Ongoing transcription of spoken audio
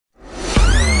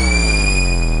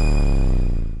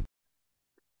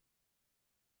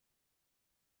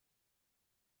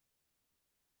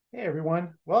Hey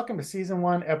everyone, welcome to season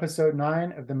 1, episode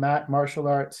 9 of the Matt Martial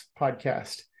Arts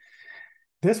podcast.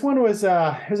 This one was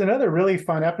another really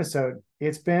fun episode.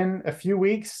 It's been a few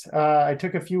weeks. I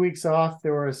took a few weeks off.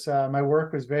 There was my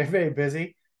work was very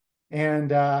busy,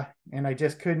 and I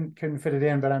just couldn't fit it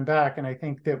in. But I'm back, and I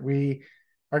think that we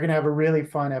are going to have a really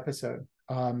fun episode.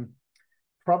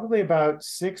 Probably about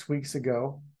 6 weeks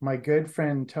ago, my good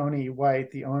friend Tony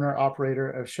White, the owner operator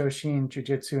of Shoshin Jiu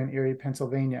Jitsu in Erie,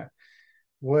 Pennsylvania,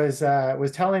 was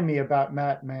telling me about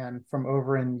Matt Mann from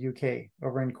over in UK,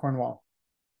 over in Cornwall.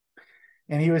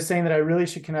 And he was saying that I really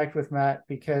should connect with Matt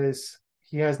because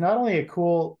he has not only a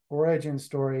cool origin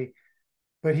story,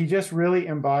 but he just really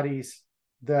embodies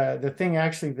the thing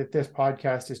actually that this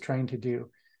podcast is trying to do.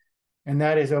 And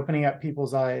that is opening up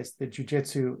people's eyes that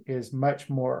jiu-jitsu is much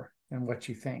more than what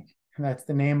you think. And that's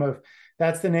the name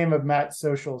of Matt's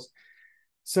socials.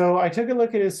 So I took a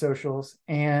look at his socials,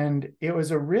 and it was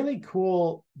a really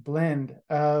cool blend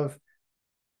of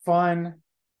fun,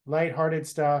 lighthearted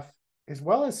stuff, as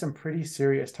well as some pretty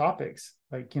serious topics.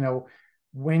 Like,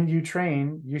 when you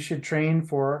train, you should train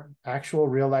for actual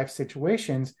real life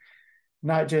situations,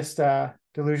 not just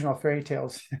delusional fairy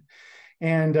tales.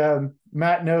 And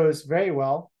Matt knows very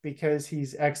well because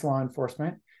he's ex-law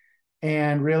enforcement.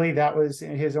 And really that was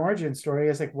his origin story,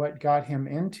 is like what got him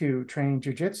into training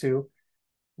jiu-jitsu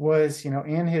was,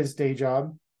 in his day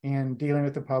job and dealing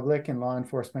with the public and law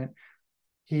enforcement,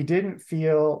 he didn't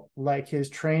feel like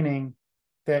his training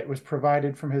that was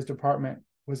provided from his department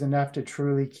was enough to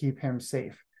truly keep him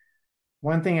safe.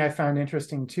 One thing I found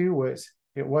interesting too was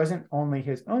it wasn't only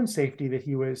his own safety that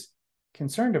he was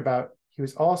concerned about. He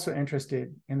was also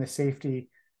interested in the safety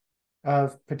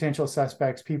of potential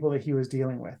suspects, people that he was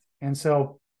dealing with. And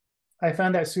so I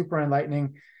found that super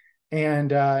enlightening.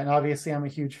 And obviously, I'm a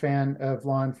huge fan of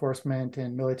law enforcement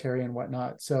and military and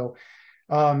whatnot. So,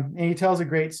 and he tells a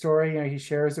great story. He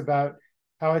shares about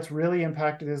how it's really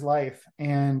impacted his life,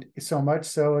 and so much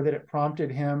so that it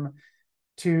prompted him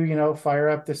to, fire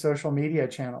up the social media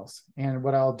channels. And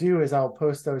what I'll do is I'll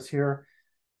post those here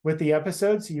with the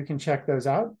episode so you can check those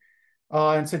out.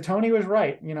 And so Tony was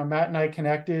right. Matt and I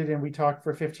connected and we talked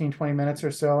for 15, 20 minutes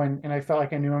or so. And I felt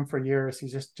like I knew him for years.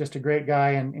 He's just a great guy,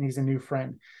 and he's a new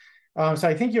friend. So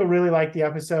I think you'll really like the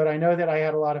episode. I know that I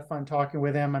had a lot of fun talking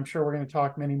with him. I'm sure we're going to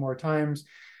talk many more times.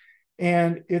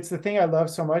 And it's the thing I love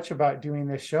so much about doing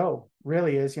this show,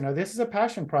 really is, this is a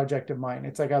passion project of mine.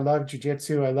 It's like I love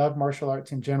jiu-jitsu. I love martial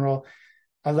arts in general.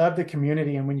 I love the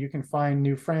community. And when you can find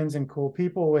new friends and cool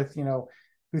people with,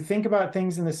 who think about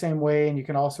things in the same way, and you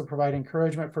can also provide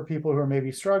encouragement for people who are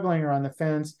maybe struggling or on the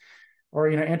fence or,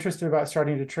 interested about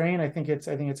starting to train, I think it's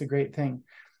a great thing.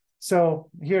 So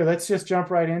here, let's just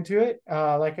jump right into it.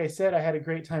 Like I said, I had a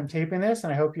great time taping this,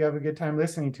 and I hope you have a good time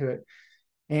listening to it.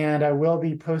 And I will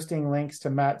be posting links to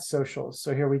Matt's socials.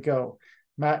 So here we go.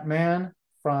 Matt Mann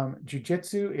from Jiu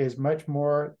Jitsu is much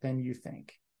more than you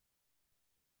think.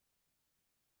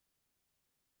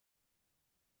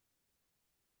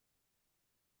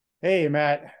 Hey,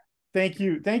 Matt. Thank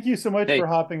you. Thank you so much Hey, for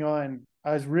hopping on.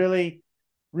 I was really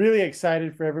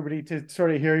excited for everybody to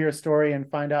sort of hear your story and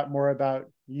find out more about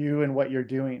you and what you're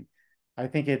doing. I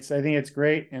think it's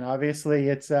great, and obviously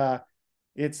it's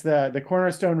the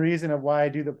cornerstone reason of why I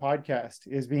do the podcast,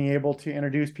 is being able to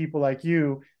introduce people like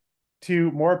you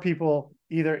to more people,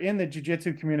 either in the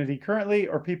jiu-jitsu community currently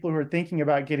or people who are thinking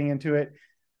about getting into it,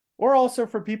 or also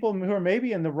for people who are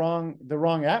maybe in the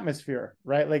wrong atmosphere,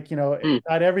 right? Like, mm,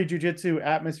 not every jiu-jitsu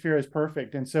atmosphere is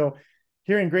perfect. And so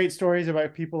hearing great stories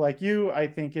about people like you, I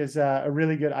think is a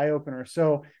really good eye opener.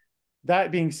 So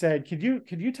that being said, could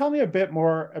you tell me a bit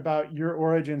more about your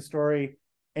origin story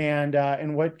and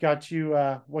what got you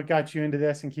into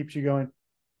this and keeps you going?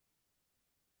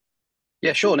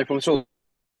 yeah, sure, no problem at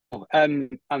all.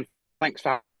 And thanks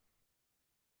for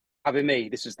having me.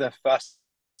 This is the first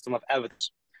time I've ever,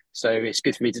 so it's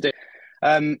good for me to do.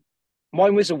 Um,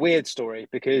 Mine was a weird story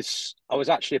because I was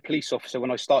actually a police officer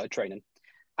when I started training,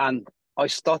 and I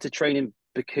started training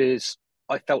because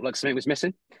I felt like something was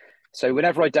missing. So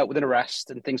whenever I dealt with an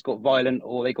arrest and things got violent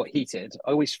or they got heated,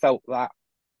 I always felt that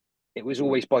it was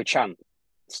always by chance.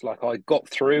 Like I got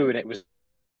through, and it was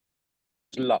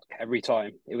luck every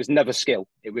time. It was never skill.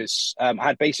 It was I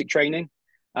had basic training,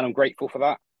 and I'm grateful for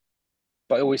that.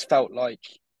 But I always felt like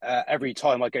every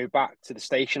time I go back to the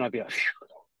station, I'd be like, "Phew,"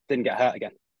 didn't get hurt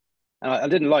again, and I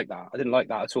didn't like that. I didn't like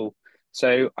that at all.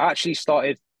 So I actually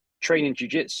started training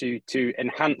jujitsu to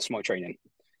enhance my training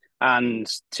and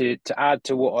to add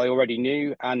to what I already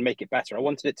knew and make it better. I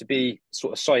wanted it to be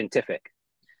sort of scientific,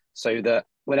 so that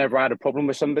whenever I had a problem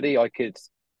with somebody, I could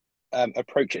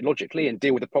approach it logically and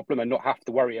deal with the problem and not have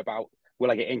to worry about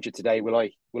will I get injured today? Will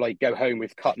I go home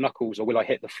with cut knuckles, or will I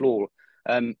hit the floor?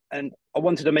 And I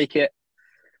wanted to make it,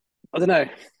 I don't know,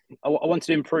 I wanted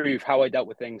to improve how I dealt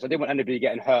with things. I didn't want anybody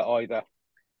getting hurt either.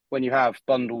 When you have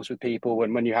bundles with people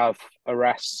and when you have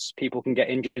arrests, people can get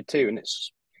injured too, and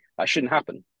that shouldn't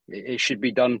happen. It should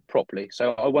be done properly.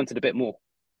 So I wanted a bit more.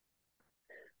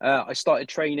 I started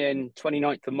training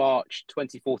 29th of March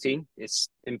 2014. It's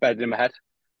embedded in my head.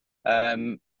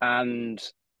 And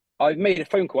I made a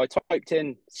phone call. I typed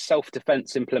in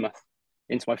self-defense in Plymouth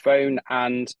into my phone,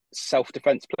 and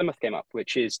self-defense Plymouth came up,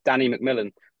 which is Danny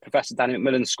McMillan, Professor Danny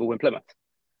McMillan's school in Plymouth.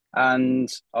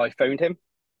 And I phoned him.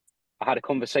 I had a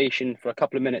conversation for a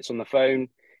couple of minutes on the phone.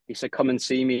 He said, come and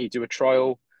see me, do a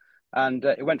trial. And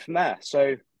it went from there.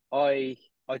 So I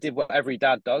did what every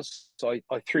dad does. So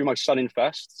I threw my son in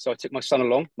first. So I took my son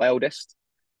along, my oldest,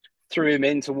 threw him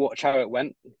in to watch how it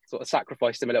went, sort of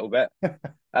sacrificed him a little bit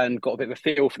and got a bit of a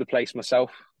feel for the place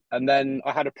myself. And then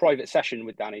I had a private session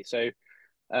with Danny. So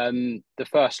the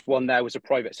first one there was a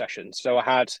private session. So I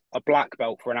had a black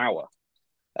belt for an hour.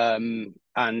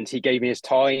 And he gave me his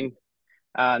time.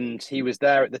 And he was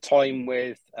there at the time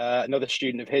with another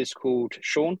student of his called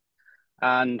Sean.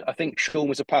 And I think Sean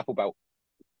was a purple belt.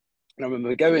 And I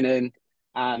remember going in,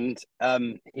 and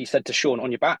he said to Sean,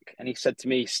 on your back. And he said to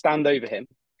me, stand over him.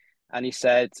 And he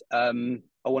said, I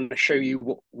want to show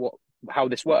you how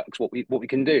this works, what we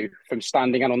can do from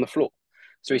standing and on the floor.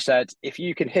 So he said, if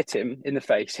you can hit him in the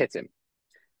face, hit him.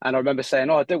 And I remember saying,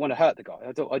 I don't want to hurt the guy.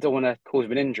 I don't want to cause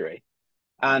him an injury.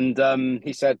 And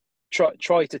he said,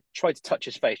 try to touch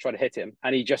his face, try to hit him.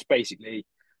 And he just basically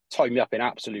tied me up in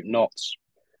absolute knots.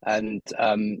 And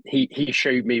he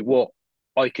showed me what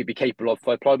I could be capable of if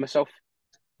I applied myself.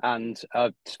 And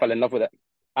I just fell in love with it.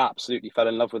 Absolutely fell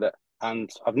in love with it. And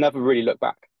I've never really looked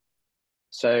back.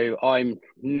 So I'm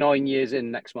 9 years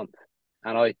in next month.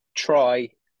 And I try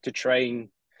to train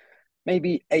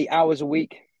maybe 8 hours a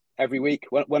week, every week.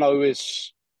 When I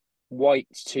was white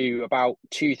to about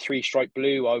 2-3 stripe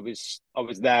blue, I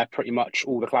was there pretty much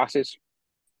all the classes,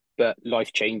 but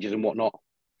life changes and whatnot,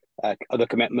 other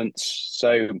commitments.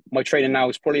 So my training now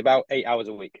is probably about 8 hours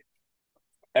a week,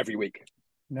 every week.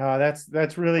 No, that's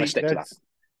really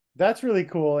that's really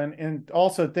cool. And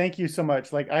also thank you so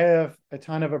much. Like, I have a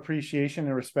ton of appreciation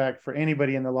and respect for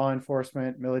anybody in the law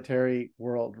enforcement military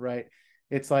world, right?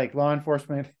 It's like law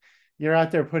enforcement, you're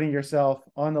out there putting yourself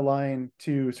on the line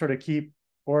to sort of keep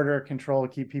order, control,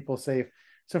 keep people safe.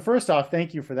 So first off,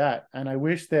 thank you for that. And I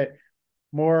wish that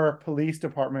more police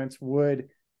departments would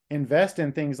invest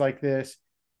in things like this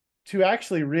to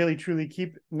actually really truly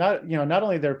keep not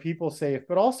only their people safe,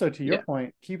 but also, to your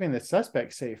point, keeping the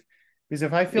suspect safe. Because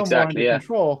if I feel more under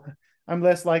control, I'm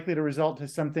less likely to result to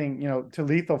something, to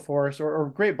lethal force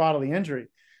or great bodily injury.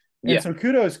 And so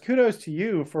kudos to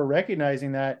you for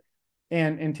recognizing that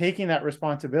and taking that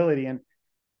responsibility. And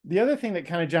the other thing that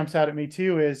kind of jumps out at me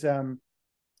too is,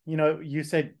 you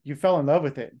said you fell in love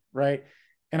with it, right?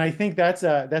 And I think that's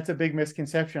a big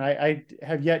misconception. I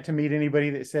have yet to meet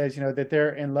anybody that says, that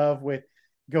they're in love with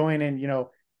going and,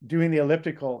 doing the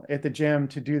elliptical at the gym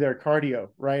to do their cardio,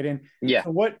 right? And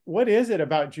so what is it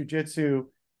about jiu-jitsu?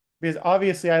 Because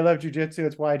obviously I love jiu-jitsu.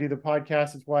 It's why I do the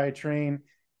podcast. It's why I train.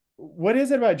 What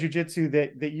is it about jiu-jitsu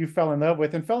that you fell in love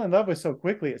with and fell in love with so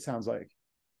quickly, it sounds like?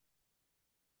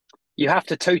 You have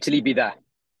to totally be there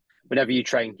whenever you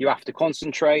train. You have to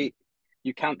concentrate.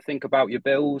 You can't think about your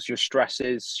bills, your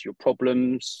stresses, your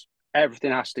problems.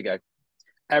 Everything has to go.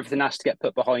 Everything has to get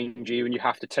put behind you, and you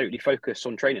have to totally focus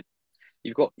on training.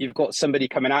 You've got somebody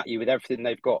coming at you with everything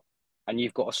they've got, and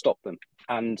you've got to stop them.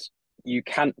 And you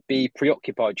can't be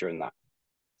preoccupied during that.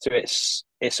 So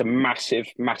it's a massive,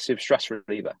 massive stress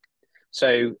reliever.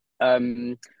 So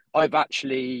I've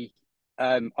actually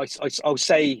I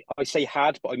say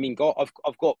had, but I mean got.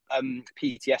 I've got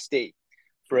PTSD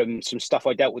from some stuff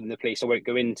I dealt with in the police. I won't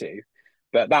go into,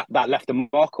 but that left a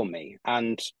mark on me,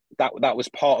 and that was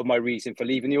part of my reason for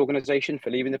leaving the organisation,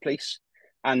 for leaving the police.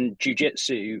 And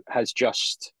jiu-jitsu has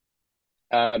just,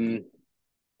 I'll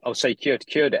say, cured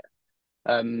it.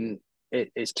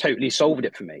 It's totally solved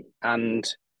it for me, and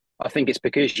I think it's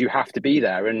because you have to be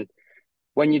there. And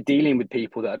when you're dealing with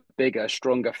people that are bigger,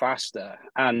 stronger, faster,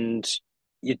 and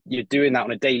you're doing that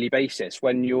on a daily basis,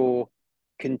 when you're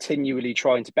continually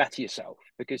trying to better yourself,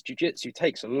 because jiu-jitsu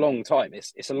takes a long time.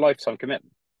 It's a lifetime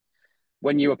commitment.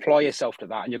 When you apply yourself to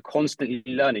that and you're constantly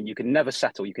learning, you can never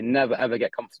settle. You can never, ever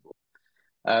get comfortable.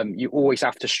 You always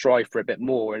have to strive for a bit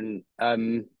more. And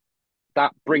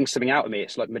that brings something out of me.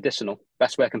 It's like medicinal.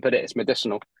 Best way I can put it, it's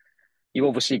medicinal. You've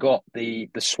obviously got the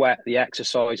sweat, the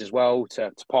exercise as well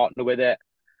to partner with it.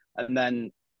 And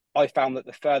then I found that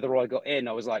the further I got in,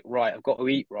 I was like, right, I've got to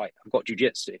eat right. I've got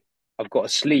jujitsu. I've got to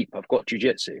sleep. I've got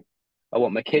jujitsu. I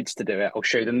want my kids to do it. I'll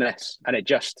show them this, and it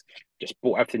just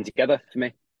brought everything together for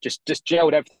me. Just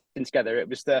gelled everything together. It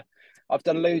was the I've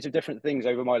done loads of different things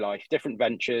over my life, different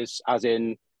ventures, as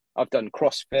in I've done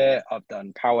CrossFit, I've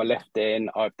done powerlifting,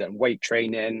 I've done weight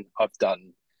training, I've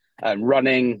done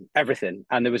running, everything,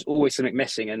 and there was always something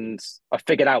missing, and I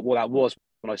figured out what that was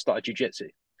when I started jujitsu.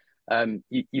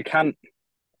 You can't.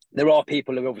 There are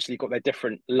people who obviously got their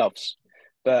different loves,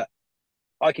 but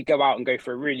I could go out and go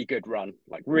for a really good run,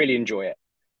 like really enjoy it,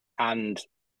 and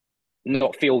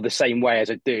not feel the same way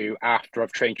as I do after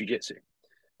I've trained jujitsu.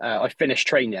 I finished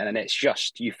training and it's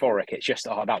just euphoric. It's just,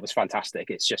 oh, that was fantastic.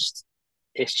 It's just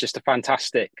a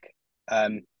fantastic,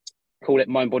 um, call it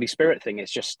mind, body, spirit thing.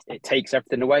 It's just, it takes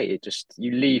everything away. It just,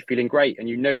 you leave feeling great, and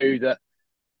you know that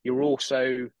you're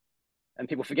also, and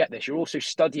people forget this, you're also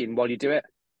studying while you do it.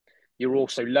 You're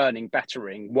also learning,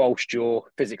 bettering whilst you're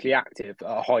physically active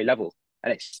at a high level.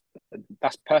 And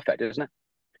that's perfect, isn't it?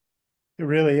 It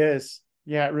really is.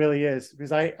 Yeah, it really is.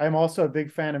 Because I'm also a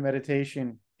big fan of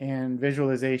meditation and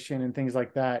visualization and things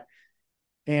like that.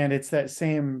 And it's that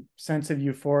same sense of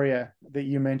euphoria that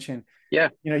you mentioned. Yeah.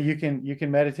 You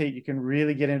can meditate, you can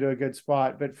really get into a good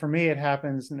spot. But for me,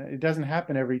 it doesn't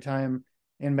happen every time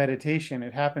in meditation.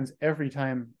 It happens every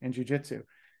time in jujitsu.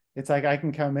 It's like I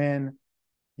can come in,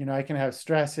 I can have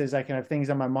stresses, I can have things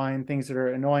on my mind, things that are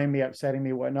annoying me, upsetting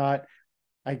me, whatnot.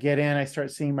 I get in, I start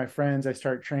seeing my friends, I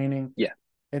start training. Yeah.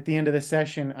 At the end of the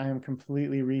session, I am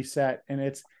completely reset.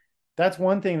 And that's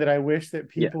one thing that I wish that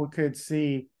Yeah. people could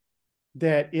see,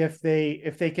 that if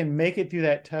they can make it through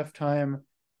that tough time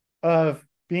of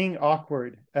being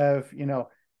awkward, of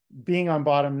being on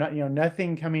bottom, not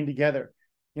nothing coming together.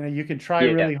 You can try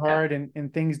Yeah. really hard,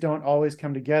 and things don't always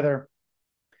come together.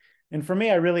 And for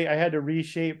me, I had to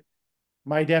reshape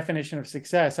my definition of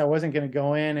success. I wasn't going to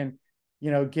go in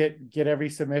and get every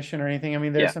submission or anything. I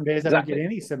mean, there's Yeah. some days I don't get Exactly.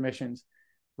 any submissions,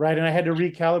 right? And I had to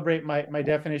recalibrate my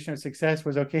definition of success.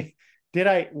 Was okay,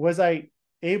 was I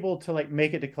able to like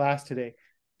make it to class today?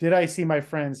 Did I see my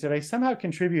friends? Did I somehow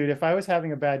contribute? If I was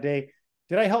having a bad day,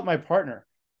 did I help my partner?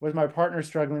 Was my partner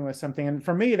struggling with something? And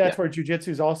for me, Yeah. that's where jujitsu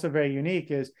is also very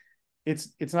unique. Is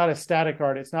it's not a static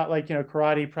art. It's not like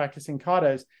karate practicing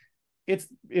katas. It's,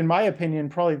 in my opinion,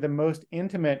 probably the most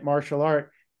intimate martial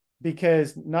art,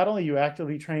 because not only you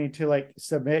actively training to like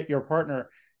submit your partner,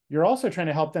 you're also trying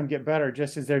to help them get better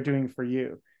just as they're doing for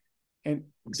you. And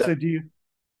so do you?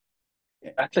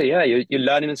 Exactly. Yeah. You're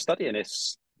learning and studying.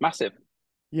 It's massive.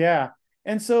 Yeah.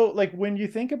 And so like when you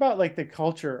think about like the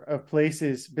culture of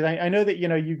places, but I know that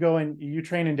you go and you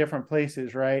train in different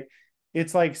places, right?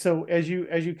 It's like, so as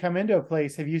you come into a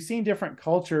place, have you seen different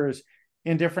cultures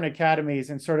in different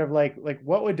academies, and sort of like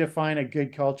what would define a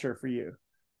good culture for you?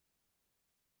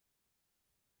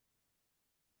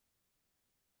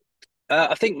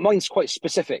 I think mine's quite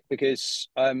specific because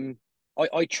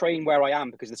I train where I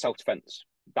am because of the self defense.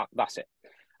 That's it.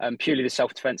 Purely the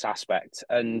self defense aspect,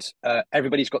 and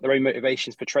everybody's got their own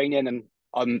motivations for training,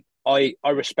 and I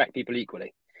respect people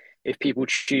equally. If people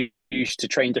choose to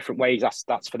train different ways,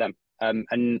 that's for them.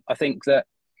 And I think that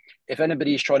if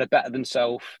anybody's trying to better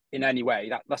themselves in any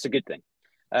way, that's a good thing.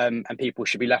 And people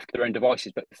should be left to their own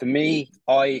devices. But for me,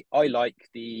 I like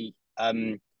the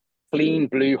clean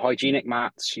blue hygienic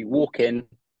mats. You walk in,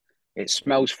 it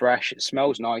smells fresh, it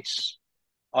smells nice.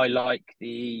 I like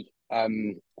the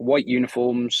white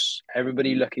uniforms,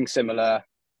 everybody looking similar,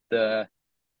 the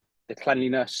the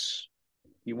cleanliness.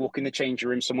 You walk in the changing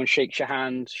room, someone shakes your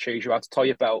hand, shows you how to tie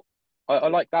your belt. I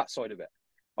like that side of it.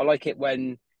 I like it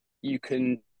when you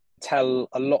can tell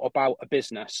a lot about a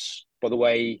business by the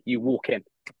way you walk in.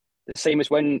 The same as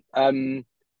when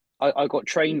I got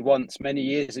trained once many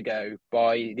years ago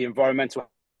by the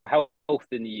environmental health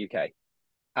in the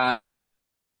UK.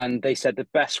 And they said the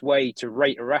best way to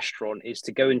rate a restaurant is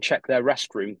to go and check their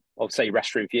restroom. I'll say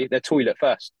restroom for you, their toilet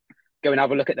first. Go and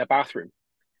have a look at their bathroom,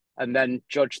 and then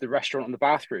judge the restaurant on the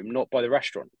bathroom, not by the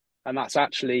restaurant. And that's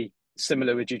actually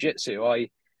similar with jiu-jitsu.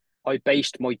 I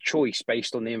based my choice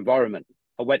based on the environment.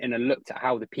 I went in and looked at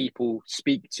how the people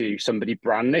speak to somebody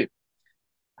brand new.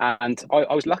 And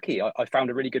I was lucky. I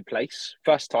found a really good place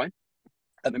first time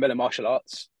at the Miller Martial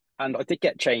Arts. And I did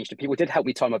get changed, and people did help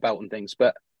me tie my belt and things.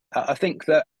 But I think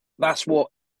that that's what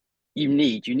you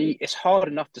need. It's hard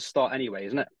enough to start anyway,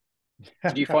 isn't it?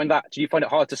 Did you find that? Did you find it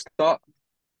hard to start?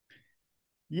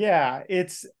 Yeah,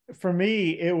 it's, for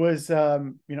me, it was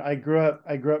I grew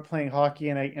up playing hockey,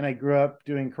 and I grew up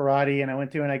doing karate, and I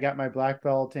went through and I got my black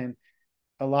belt. And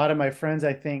a lot of my friends,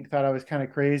 I think, thought I was kind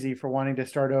of crazy for wanting to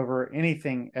start over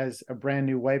anything as a brand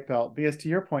new white belt, because to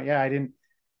your point, yeah,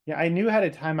 Yeah, I knew how to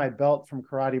tie my belt from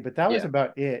karate, but that was Yeah.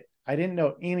 about it. I didn't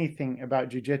know anything about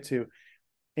jujitsu.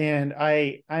 And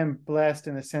I'm blessed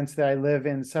in the sense that I live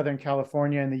in Southern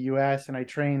California in the US, and I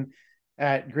train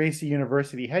at Gracie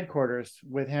University headquarters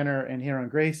with Henner and Hiron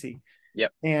Gracie.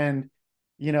 Yep. And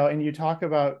and you talk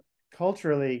about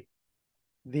culturally,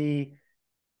 the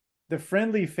the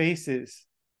friendly faces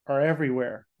are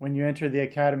everywhere when you enter the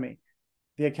academy.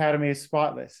 The academy is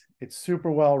spotless. It's super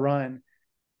well run,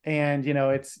 and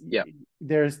it's Yeah.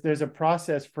 there's a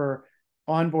process for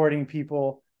onboarding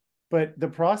people, but the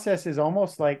process is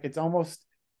almost like it's almost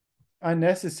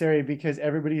unnecessary because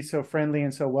everybody's so friendly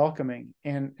and so welcoming.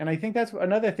 And I think that's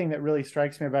another thing that really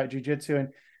strikes me about jujitsu. And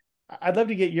I'd love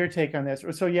to get your take on this.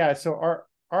 So yeah, so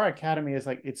our academy is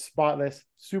like, it's spotless,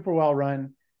 super well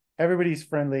run, everybody's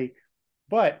friendly.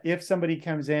 But if somebody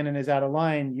comes in and is out of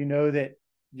line, that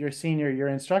your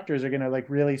instructors are going to like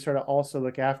really sort of also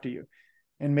look after you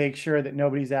and make sure that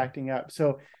nobody's acting up.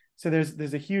 So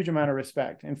there's a huge amount of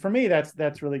respect. And for me,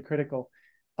 that's really critical.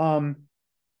 Um,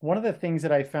 One of the things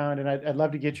that I found, and I'd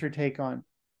love to get your take on,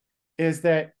 is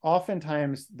that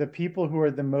oftentimes the people who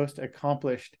are the most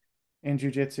accomplished in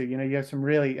jujitsu, you have some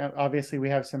really, obviously we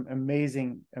have some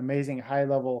amazing, amazing high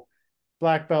level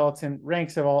black belts and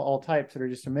ranks of all types that are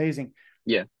just amazing.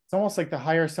 Yeah. It's almost like the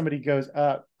higher somebody goes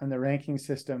up on the ranking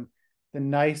system, the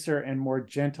nicer and more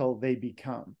gentle they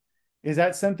become. Is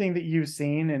that something that you've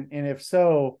seen? And if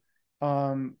so,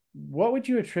 what would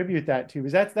you attribute that to?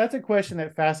 Because that's a question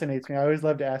that fascinates me. I always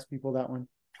love to ask people that one.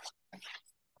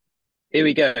 Here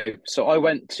we go. So I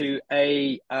went to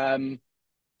a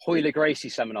Hoyler Gracie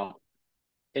seminar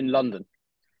in London,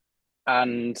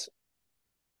 and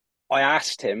I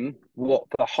asked him what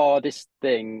the hardest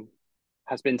thing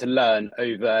has been to learn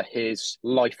over his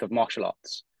life of martial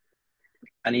arts.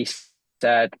 And he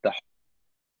said the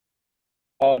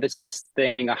hardest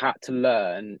thing I had to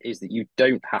learn is that you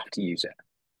don't have to use it.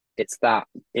 It's that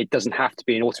it doesn't have to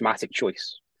be an automatic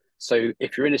choice. So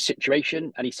if you're in a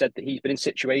situation, and he said that he's been in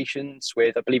situations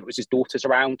with, I believe it was his daughters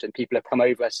around, and people have come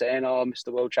over saying, "Oh,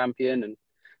 Mr. World Champion," and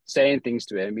saying things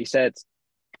to him. He said,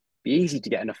 "Be easy to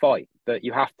get in a fight, but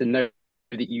you have to know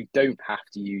that you don't have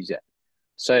to use it."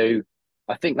 So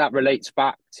I think that relates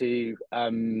back to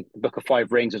the Book of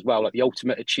Five Rings as well. Like the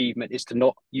ultimate achievement is to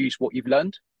not use what you've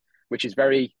learned, which is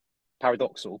very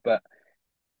paradoxical, but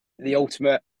the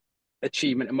ultimate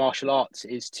achievement in martial arts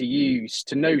is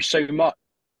to know so much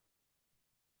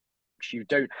you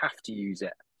don't have to use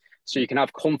it. So you can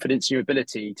have confidence in your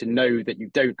ability to know that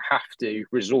you don't have to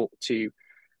resort to,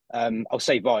 I'll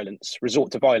say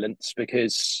resort to violence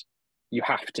because you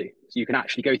have to. So you can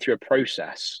actually go through a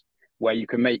process where you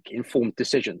can make informed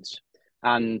decisions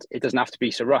and it doesn't have to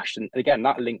be so rushed. And again,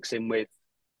 that links in with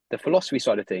the philosophy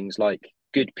side of things, like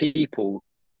good people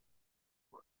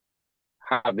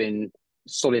having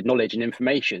solid knowledge and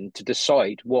information to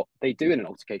decide what they do in an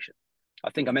altercation. I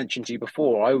think I mentioned to you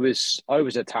before, I was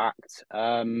attacked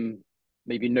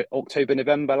maybe October,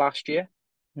 November last year.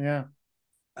 Yeah.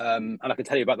 And I can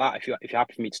tell you about that if you're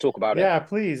happy for me to talk about it. Yeah,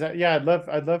 please. Yeah,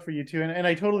 I'd love for you to. And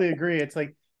I totally agree. It's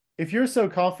like, if you're so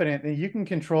confident that you can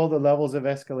control the levels of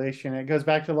escalation, it goes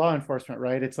back to law enforcement,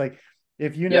 right? It's like,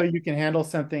 if you know Yep. you can handle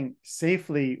something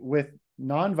safely with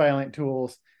nonviolent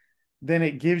tools, then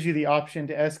it gives you the option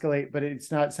to escalate, but it's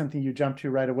not something you jump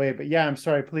to right away. But yeah, I'm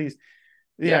sorry, please.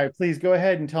 Yeah. Yeah, please go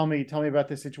ahead and tell me about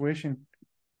this situation.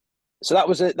 So that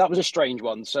was a strange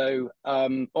one. So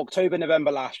October,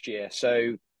 November last year.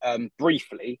 So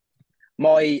briefly,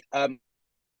 my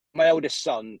my eldest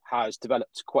son has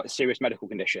developed quite a serious medical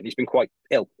condition. He's been quite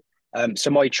ill.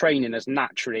 So my training has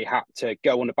naturally had to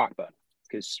go on the back burner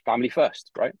because family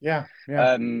first, right? Yeah,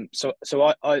 yeah,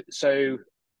 So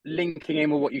linking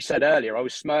in with what you said earlier, I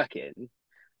was smirking.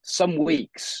 Some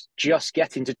weeks just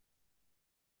getting to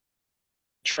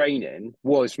training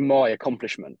was my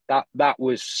accomplishment. That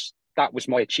was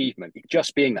my achievement.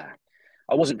 Just being there.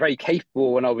 I wasn't very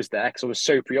capable when I was there because I was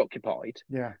so preoccupied.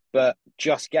 yeah. But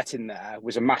just getting there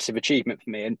was a massive achievement for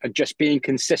me, and just being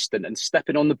consistent and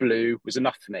stepping on the blue was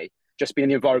enough for me. Just being in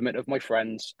the environment of my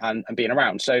friends and being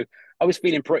around. So I was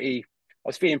feeling pretty. I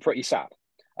was feeling pretty sad,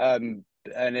 and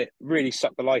it really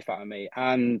sucked the life out of me.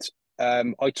 And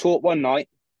I taught one night,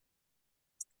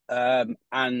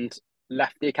 and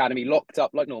left the academy locked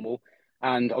up like normal.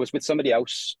 And I was with somebody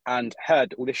else and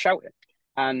heard all this shouting.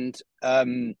 And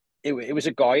it was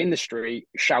a guy in the street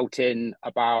shouting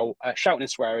shouting and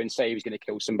swearing, say he was going to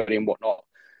kill somebody and whatnot.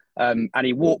 And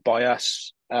he walked by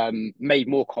us, made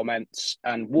more comments,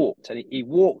 and walked. And he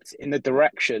walked in the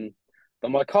direction that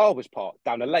my car was parked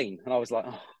down a lane. And I was like,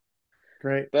 oh.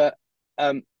 Great. But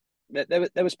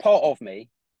there was part of me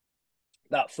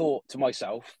that thought to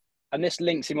myself, and this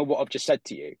links in with what I've just said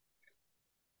to you.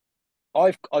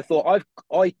 I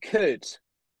could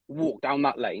walk down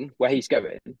that lane where he's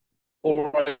going,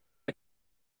 or I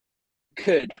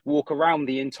could walk around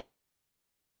the entire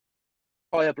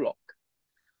block.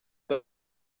 But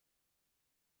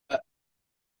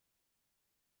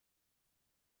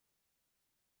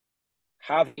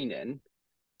having in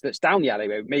that's down the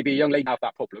alleyway, maybe a young lady have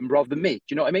that problem rather than me. Do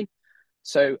you know what I mean?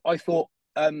 So I thought,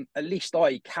 at least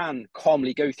I can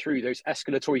calmly go through those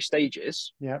escalatory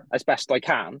stages as best I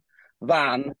can,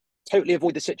 than totally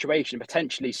avoid the situation.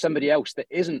 Potentially somebody else that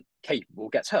isn't capable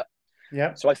gets hurt.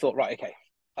 Yeah. So I thought, right, okay.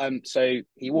 So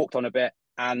he walked on a bit,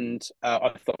 and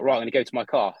I thought, right, I'm going to go to my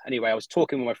car. Anyway, I was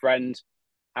talking with my friend,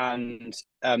 and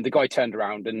the guy turned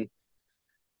around, and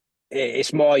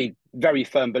it's my very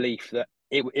firm belief that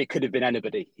it could have been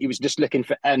anybody. He was just looking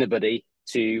for anybody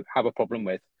to have a problem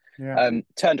with.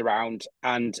 Turned around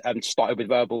and started with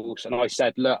verbals, and I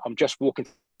said, look, I'm just walking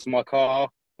to my car.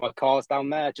 My car's down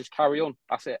there. Just carry on.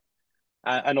 That's it.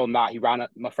 And on that, he ran at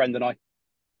my friend and I.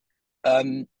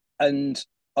 And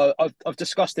I've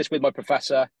discussed this with my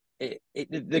professor.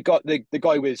 The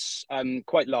guy was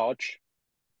quite large.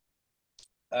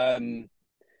 And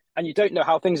you don't know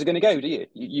how things are going to go, do you?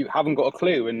 You haven't got a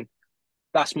clue. And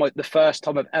that's the first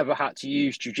time I've ever had to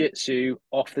use jiu-jitsu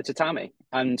off the tatami.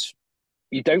 And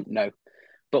you don't know.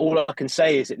 But all I can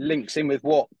say is it links in with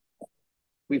what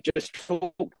we've just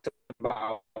talked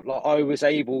about. Like, I was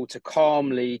able to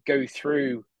calmly go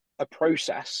through a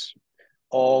process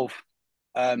of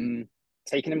taking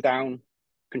him down,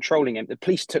 controlling him. The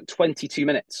police took 22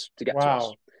 minutes to get to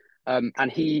us.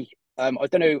 And he, I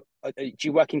don't know, do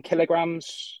you work in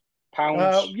kilograms,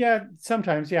 pounds? Yeah,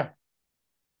 sometimes, yeah.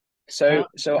 So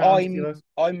pounds,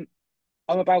 I'm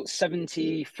about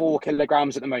 74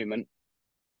 kilograms at the moment.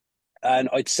 And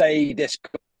I'd say this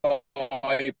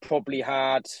guy probably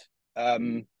had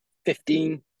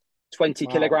 15, 20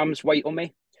 kilograms weight on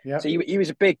me. So he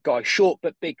was a big guy, short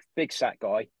but big set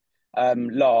guy,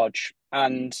 large,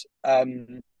 and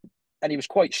he was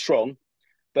quite strong.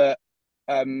 But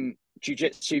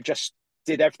jiu-jitsu just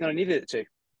did everything I needed it to.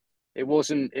 It was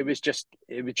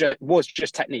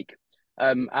just technique,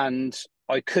 and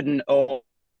I couldn't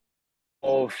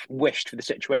have wished for the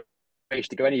situation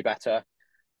to go any better.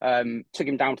 Took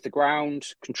him down to the ground,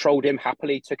 controlled him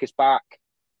happily, took his back,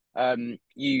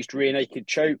 used rear naked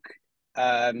choke,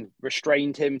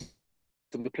 restrained him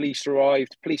till the police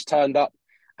arrived. Police turned up,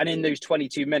 and in those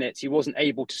 22 minutes, he wasn't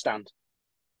able to stand.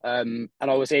 And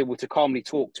I was able to calmly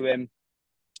talk to him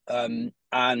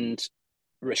and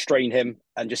restrain him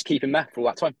and just keep him there for all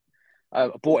that time. I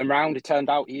brought him round. It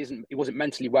turned out he wasn't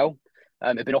mentally well.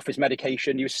 Had been off his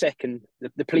medication. He was sick, and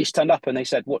the police turned up and they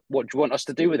said, "What do you want us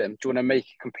to do with him? Do you want to make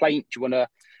a complaint? Do you want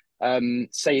to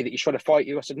say that he's trying to fight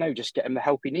you?" I said, "No, just get him the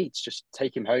help he needs. Just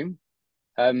take him home."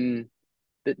 The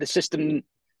system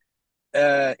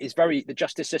the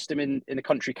justice system in the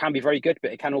country can be very good,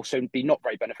 but it can also be not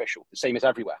very beneficial. The same as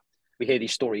everywhere. We hear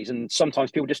these stories, and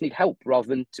sometimes people just need help rather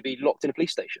than to be locked in a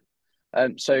police station.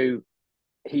 So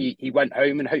he went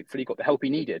home and hopefully got the help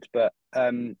he needed, but.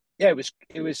 Yeah,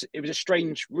 it was a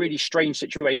strange, really strange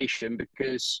situation,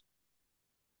 because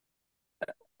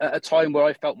at a time where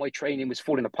I felt my training was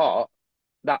falling apart,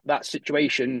 that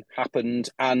situation happened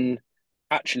and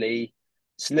actually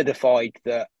solidified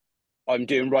that I'm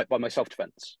doing right by my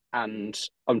self-defense and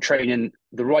I'm training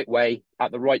the right way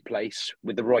at the right place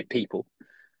with the right people.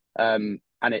 And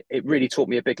it really taught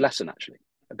me a big lesson, actually,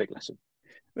 a big lesson.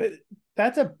 But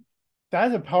that's a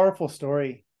powerful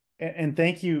story. And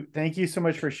thank you so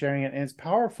much for sharing it. And it's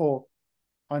powerful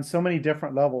on so many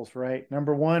different levels, right?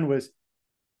 Number one was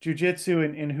jiu-jitsu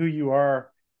and who you are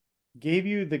gave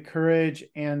you the courage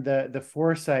and the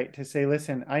foresight to say,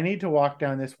 listen, I need to walk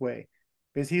down this way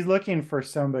because he's looking for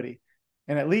somebody.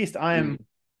 And at least I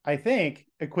think,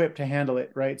 equipped to handle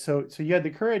it, right? So you had the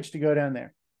courage to go down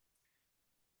there.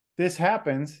 This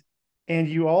happens, and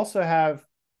you also have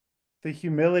the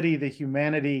humility, the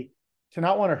humanity to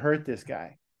not want to hurt this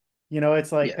guy.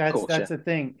 It's like, that's the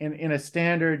thing in a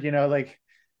standard, like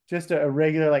just a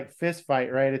regular, like fist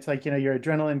fight, right? It's like, your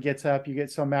adrenaline gets up, you get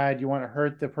so mad, you want to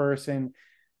hurt the person,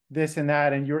 this and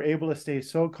that. And you're able to stay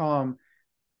so calm,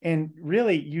 and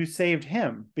really you saved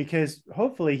him, because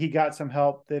hopefully he got some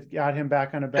help that got him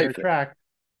back on a better track,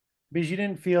 because you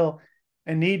didn't feel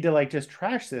a need to like just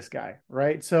trash this guy.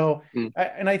 Right. So,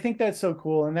 and I think that's so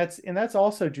cool. And that's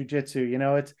also jiu-jitsu,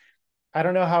 it's, I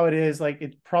don't know how it is. Like,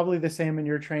 it's probably the same in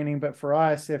your training, but for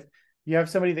us, if you have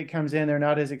somebody that comes in, they're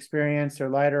not as experienced, they're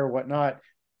lighter or whatnot,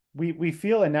 we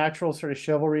feel a natural sort of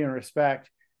chivalry and respect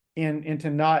in to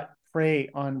not prey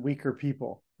on weaker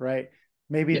people, right?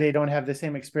 maybe Yeah. they don't have the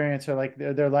same experience, or like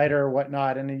they're lighter or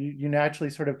whatnot. And you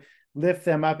naturally sort of lift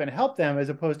them up and help them as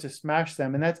opposed to smash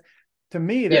them. And that's, to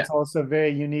me, Yeah. that's also very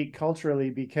unique culturally,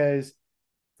 because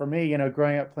for me,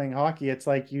 growing up playing hockey, it's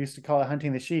like you used to call it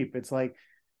hunting the sheep. It's like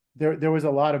there was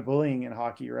a lot of bullying in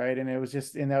hockey, right? And that was Yeah.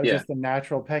 just the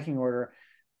natural pecking order.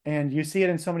 And you see it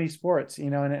in so many sports,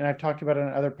 and I've talked about it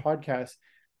on other podcasts.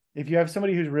 If you have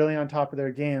somebody who's really on top of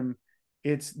their game,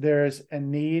 there's a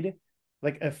need,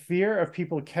 like a fear of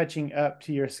people catching up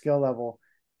to your skill level,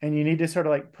 and you need to sort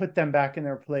of like put them back in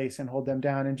their place and hold them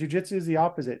down. And jujitsu is the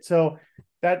opposite. So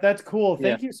that's cool. Yeah.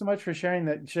 Thank you so much for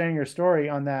sharing your story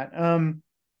on that.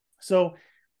 So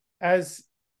as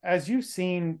you've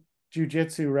seen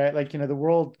jujitsu, right? Like, the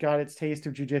world got its taste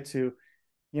of jujitsu,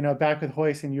 back with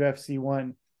Hoist and UFC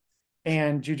one,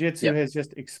 and Yeah. jujitsu has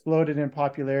just exploded in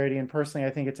popularity. And personally,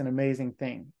 I think it's an amazing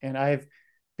thing. And I've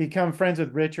become friends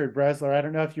with Richard Bresler. I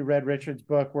don't know if you read Richard's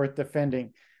book, Worth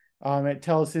Defending. It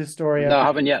tells his story No, of I being,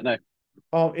 haven't yet. No.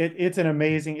 oh, it's an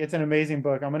amazing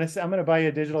book. I'm gonna buy you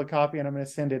a digital copy, and I'm gonna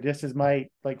send it just as my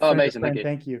like Oh, friend to amazing. Thank friend you.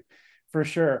 thank you, for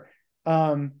sure.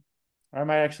 Um, or I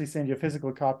might actually send you a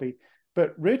physical copy.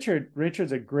 But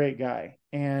Richard's a great guy,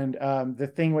 and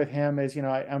the thing with him is,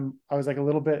 I was like a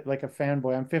little bit like a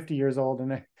fanboy. I'm 50 years old,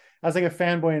 and I was like a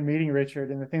fanboy in meeting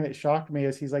Richard. And the thing that shocked me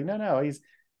is he's like, no, he's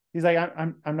like,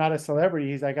 I'm not a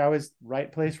celebrity. He's like, I was right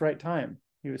place, right time.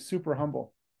 He was super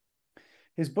humble.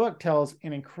 His book tells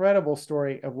an incredible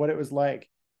story of what it was like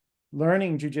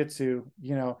learning jujitsu,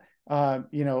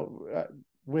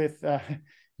 with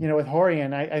with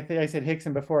Horian. I think I said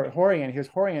Hickson before. Horian, he was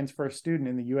Horian's first student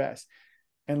in the U.S.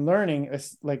 and learning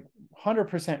like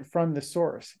 100% from the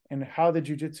source and how the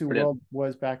jujitsu Brilliant. world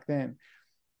was back then,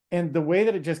 and the way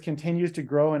that it just continues to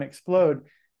grow and explode.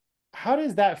 How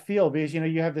does that feel? Because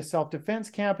you have the self-defense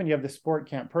camp and you have the sport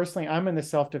camp. Personally, I'm in the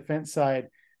self-defense side.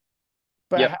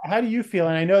 Yep. But how do you feel?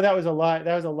 And I know that was a lot.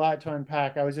 That was a lot to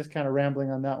unpack. I was just kind of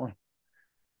rambling on that one.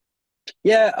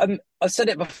 Yeah. I said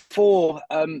it before.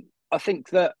 I think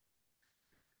that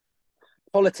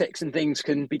politics and things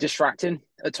can be distracting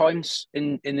at times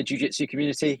in the jiu-jitsu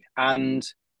community, and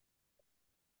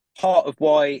part of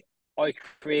why I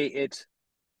created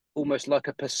almost like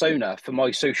a persona for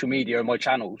my social media and my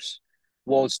channels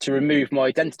was to remove my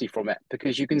identity from it,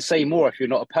 because you can say more if you're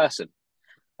not a person.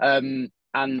 And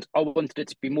I wanted it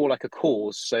to be more like a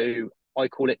cause, so I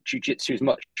call it jiu-jitsu is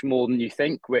much more than you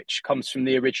think, which comes from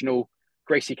the original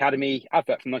Gracie Academy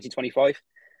advert from 1925.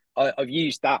 I've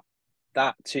used that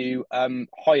to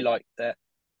highlight that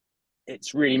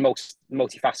it's really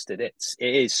multifaceted. It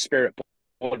is spirit,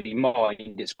 body,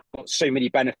 mind. It's got so many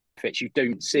benefits you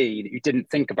don't see, that you didn't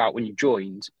think about when you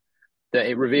joined, that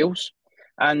it reveals.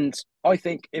 And I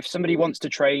think if somebody wants to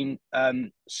train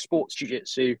sports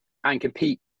jiu-jitsu and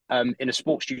compete in a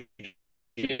sports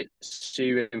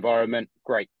jiu-jitsu environment,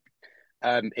 great.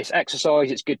 It's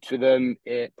exercise, it's good for them,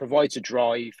 it provides a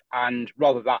drive, and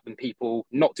rather that than people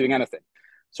not doing anything.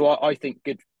 So I think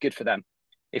good for them.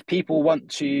 If people want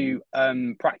to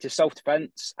practice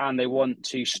self-defense and they want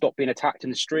to stop being attacked in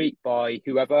the street by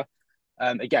whoever,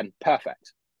 again,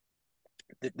 perfect.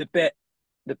 The bit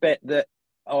that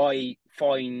I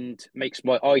find makes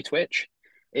my eye twitch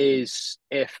is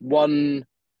if one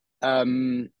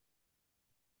um,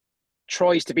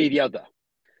 tries to be the other.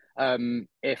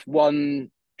 If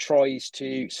one tries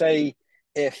to say,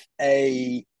 if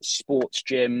a sports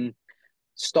gym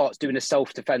starts doing a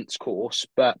self-defense course,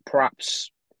 but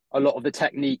perhaps a lot of the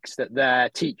techniques that they're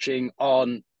teaching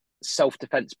aren't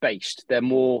self-defense based, they're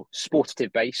more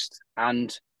sportative based,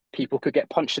 and people could get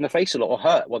punched in the face a lot or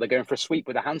hurt while they're going for a sweep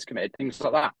with their hands committed, things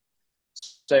like that.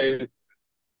 So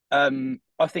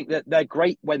I think that they're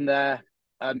great when they're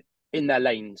in their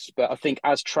lanes, but I think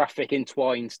as traffic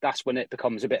entwines, that's when it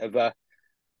becomes a bit of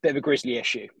a grisly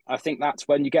issue. I think that's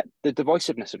when you get the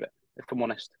divisiveness of it, if I'm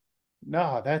honest.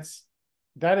 No,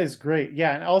 that is great.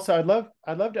 Yeah, and also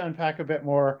I'd love to unpack a bit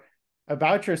more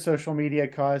about your social media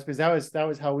cause, because that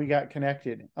was how we got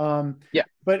connected. Yeah,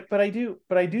 But I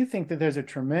do think that there's a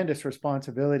tremendous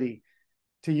responsibility,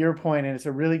 to your point, and it's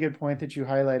a really good point that you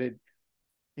highlighted.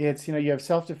 It's, you have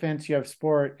self-defense, you have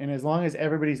sport, and as long as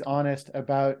everybody's honest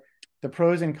about the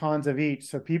pros and cons of each,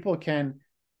 so people can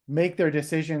make their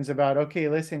decisions about, okay,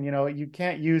 listen, you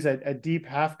can't use a deep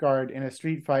half guard in a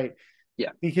street fight, yeah,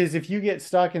 because if you get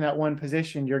stuck in that one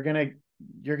position, you're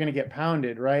gonna get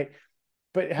pounded, right?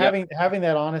 But yeah, having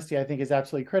that honesty, I think, is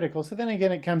absolutely critical. So then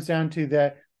again, it comes down to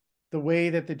the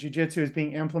way that the jujitsu is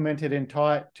being implemented and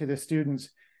taught to the students,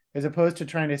 as opposed to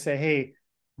trying to say, hey,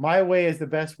 my way is the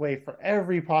best way for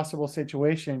every possible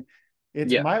situation.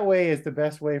 It's yeah, my way is the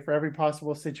best way for every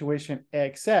possible situation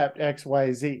except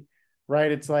XYZ,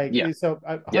 right? It's like, Yeah. so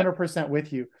I'm Yeah. 100%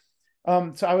 with you.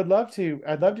 So I'd love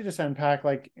to just unpack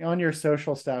like on your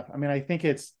social stuff. I mean, I think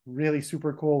it's really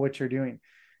super cool what you're doing.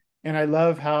 And I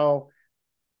love how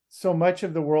so much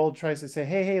of the world tries to say,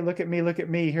 hey, look at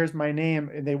me, here's my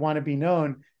name, and they want to be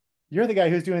known. You're the guy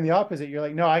who's doing the opposite. You're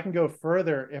like, no, I can go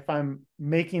further if I'm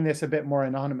making this a bit more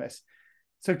anonymous.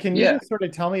 So can you Yeah. just sort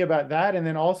of tell me about that, and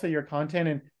then also your content?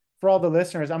 And for all the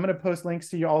listeners, I'm going to post links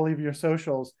to you, all of your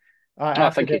socials Oh,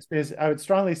 after thank you. this, because I would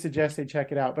strongly suggest they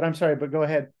check it out. But I'm sorry, but go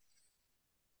ahead.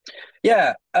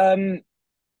 Yeah. I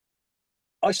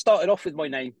started off with my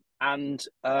name and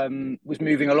was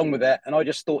moving along with it. And I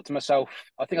just thought to myself,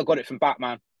 I think I got it from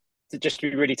Batman to just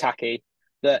be really tacky,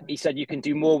 that he said you can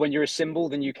do more when you're a symbol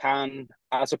than you can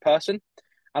as a person.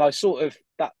 And I sort of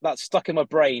that stuck in my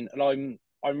brain. And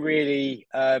I'm really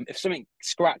if something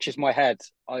scratches my head,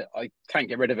 I can't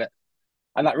get rid of it.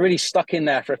 And that really stuck in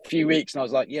there for a few weeks. And I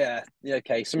was like, yeah,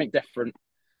 okay, something different.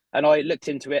 And I looked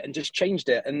into it and just changed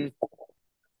it. And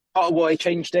part of why I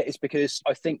changed it is because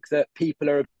I think that people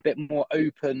are a bit more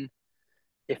open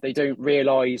if they don't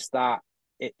realize that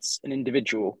it's an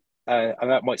individual.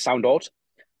 And that might sound odd,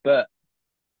 but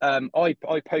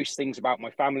I post things about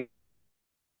my family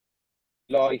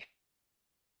life,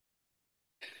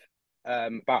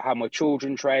 about how my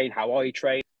children train, how I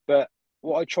train. But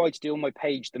what I try to do on my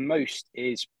page the most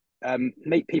is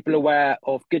make people aware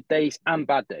of good days and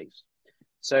bad days.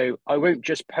 So I won't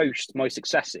just post my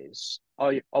successes.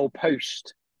 I'll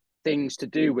post things to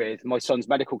do with my son's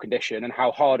medical condition and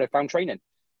how hard I found training.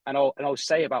 And I'll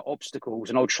say about obstacles,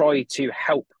 and I'll try to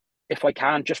help if I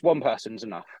can. Just one person's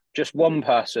enough. Just one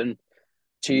person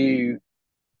to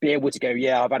be able to go,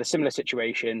 yeah, I've had a similar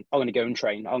situation. I'm going to go and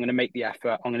train. I'm going to make the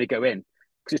effort. I'm going to go in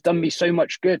because it's done me so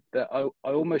much good that I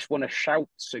almost want to shout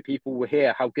so people will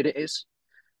hear how good it is.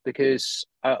 Because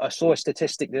I saw a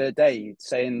statistic the other day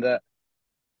saying that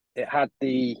it had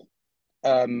the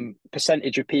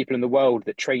percentage of people in the world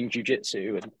that train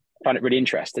jiu-jitsu, and found it really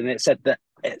interesting. And it said that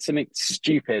it's something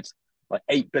stupid, like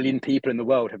 8 billion people in the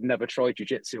world have never tried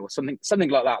jiu-jitsu or something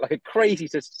like that, like a crazy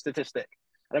statistic.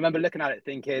 And I remember looking at it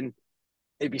thinking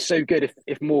it'd be so good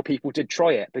if more people did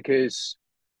try it, because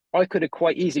I could have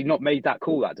quite easily not made that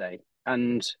call that day.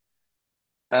 And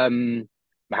I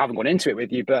haven't gone into it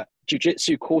with you, but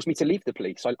jiu-jitsu caused me to leave the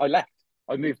police. I left.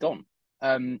 I moved on.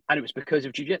 And it was because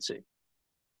of jiu-jitsu.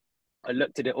 I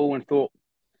looked at it all and thought,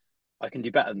 I can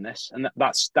do better than this. And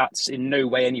that's in no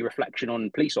way any reflection on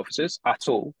police officers at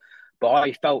all. But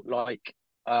I felt like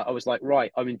I was like,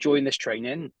 right, I'm enjoying this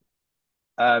training.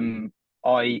 I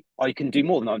can do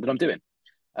more than I'm doing.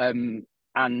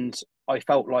 And I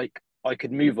felt like I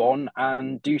could move on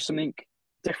and do something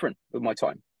different with my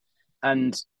time.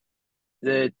 And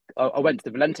I went to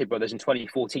the Valente brothers in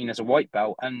 2014 as a white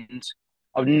belt, and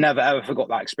I've never ever forgot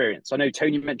that experience. I know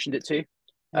Tony mentioned it too.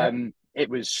 Yeah. It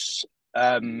was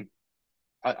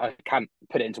I can't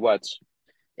put it into words.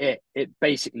 It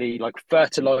basically like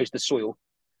fertilized the soil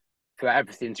for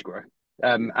everything to grow.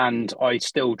 And I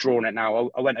still draw on it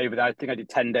now. I went over there. I think I did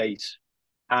 10 days,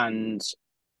 and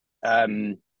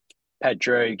um,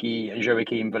 Pedro, Guy, and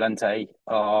Joaquim Valente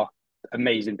are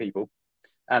amazing people,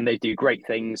 and they do great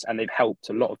things, and they've helped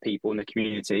a lot of people in the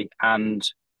community, and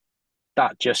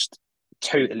that just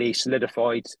totally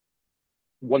solidified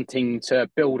wanting to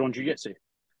build on jiu-jitsu,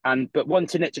 but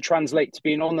wanting it to translate to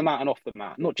being on the mat and off the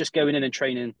mat, not just going in and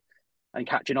training and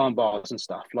catching arm bars and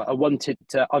stuff. Like, I wanted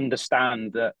to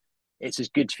understand that it's as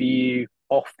good for you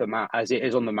off the mat as it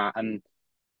is on the mat. And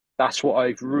that's what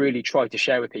I've really tried to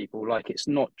share with people. Like, it's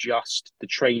not just the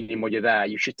training while you're there.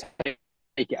 You should take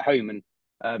it home.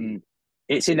 And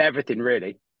it's in everything,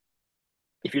 really.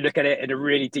 If you look at it in a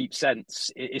really deep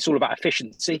sense, it's all about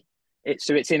efficiency. It's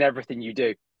in everything you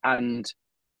do. And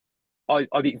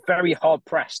I'd be very hard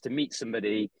pressed to meet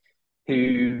somebody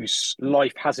whose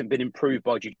life hasn't been improved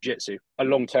by jiu-jitsu, a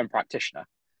long-term practitioner.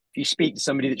 If you speak to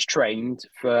somebody that's trained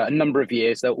for a number of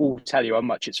years, they'll all tell you how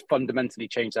much it's fundamentally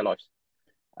changed their lives.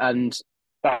 And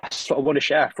that's what I want to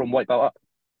share from white belt up.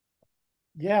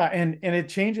 Yeah, and it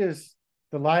changes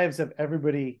the lives of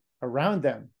everybody around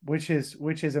them, which is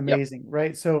Yep, amazing,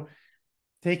 right? So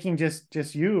taking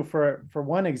just you for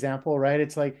one example, right?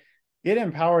 It's like it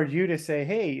empowered you to say,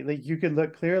 hey, like you could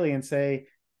look clearly and say,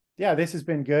 yeah, this has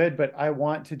been good, but I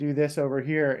want to do this over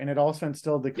here. And it also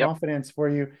instilled the yep, confidence for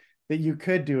you that you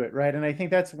could do it, right? And I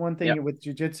think that's one yep, thing with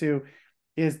jujitsu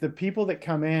is the people that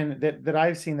come in that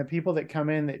I've seen, the people that come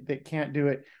in that can't do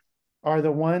it are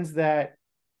the ones that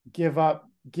give up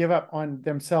on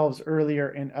themselves earlier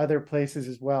in other places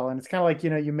as well. And it's kind of like,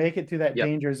 you make it through that yep,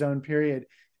 danger zone period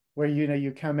where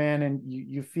you come in and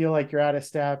you feel like you're out of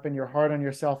step and you're hard on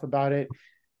yourself about it.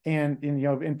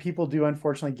 and people do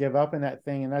unfortunately give up in that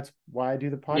thing. And that's why I do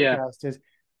the Yeah. podcast, is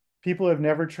people who have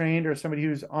never trained, or somebody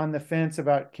who's on the fence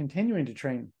about continuing to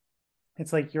train.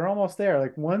 It's like, you're almost there.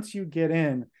 Like, once you get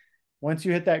in, once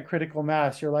you hit that critical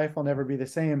mass, your life will never be the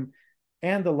same,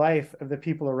 and the life of the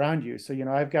people around you. So,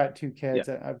 I've got two Yeah. kids,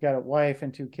 I've got a wife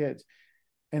and two kids,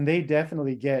 and they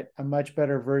definitely get a much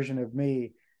better version of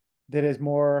me that is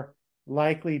more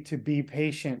likely to be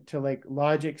patient, to like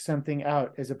logic something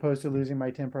out, as opposed to losing my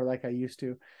temper like I used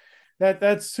to.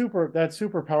 That's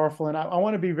super powerful. And I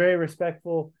want to be very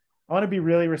respectful. I want to be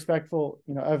really respectful,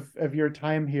 of your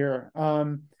time here.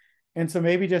 And so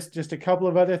maybe just a couple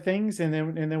of other things, and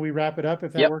then we wrap it up,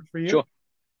 if that Yep. works for you. Sure.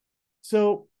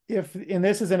 So and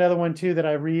this is another one too that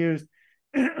I've reused.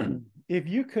 If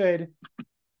you could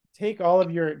take all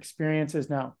of your experiences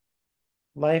now,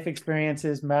 life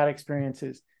experiences, Matt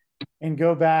experiences, and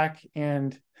go back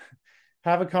and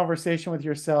have a conversation with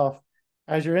yourself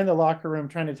as you're in the locker room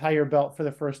trying to tie your belt for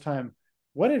the first time,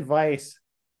 what advice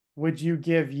would you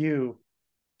give you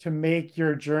to make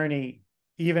your journey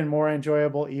even more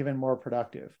enjoyable, even more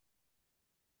productive?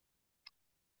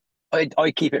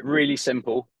 I keep it really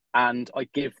simple, and I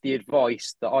give the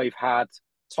advice that I've had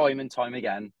time and time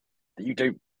again that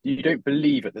you don't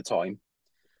believe at the time.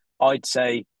 I'd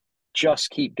say just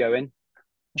keep going,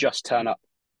 just turn up.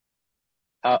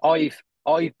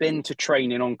 I've been to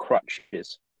training on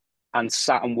crutches and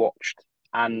sat and watched,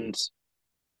 and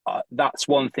that's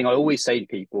one thing I always say to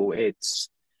people. It's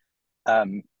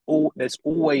there's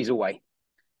always a way.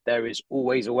 There is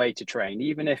always a way to train,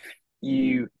 even if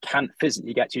you can't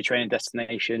physically get to your training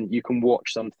destination. You can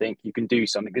watch something, you can do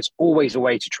something. There's always a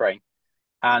way to train,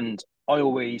 and I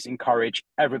always encourage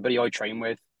everybody I train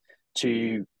with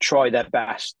to try their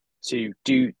best to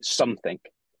do something.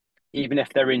 Even if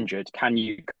they're injured, can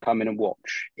you come in and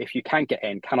watch? If you can't get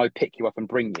in, can I pick you up and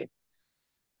bring you?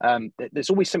 There's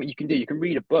always something you can do. You can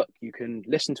read a book, you can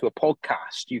listen to a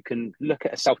podcast, you can look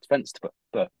at a self-defense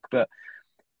book. But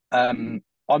I'm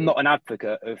not an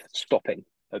advocate of stopping,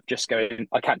 of just going,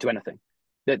 I can't do anything.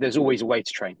 There's always a way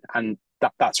to train, and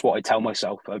that's what I tell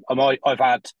myself. I've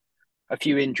had a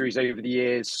few injuries over the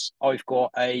years. I've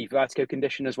got a vertigo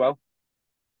condition as well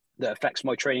that affects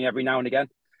my training every now and again,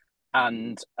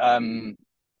 and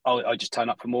I just turn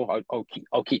up for more.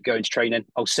 I'll keep going to training.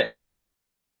 I'll sit,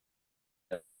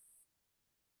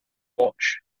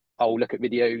 watch. I'll look at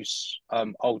videos.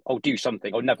 I'll do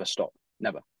something. I'll never stop.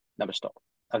 Never stop.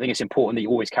 I think it's important that you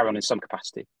always carry on in some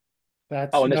capacity.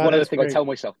 That's Oh, and there's no, one other that's thing I great. tell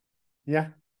myself. Yeah,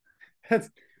 that's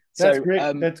that's So great.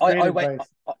 That's great I went advice.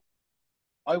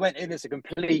 I went in as a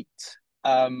complete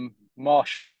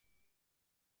martial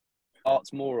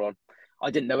arts moron.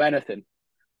 I didn't know anything.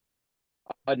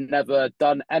 I'd never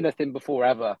done anything before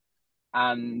ever.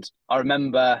 And I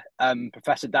remember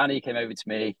Professor Danny came over to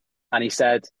me and he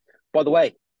said, by the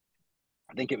way,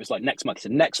 I think it was like next month. He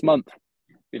said, next month,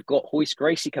 we've got Hoist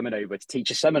Gracie coming over to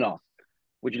teach a seminar.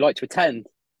 Would you like to attend?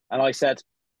 And I said,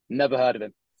 never heard of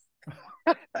him.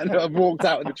 And I walked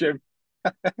out of the gym.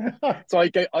 So I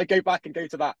go back and go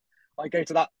to that. I go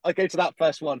to that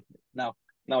first one now.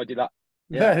 Now I do that.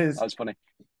 Yeah, that that is was funny.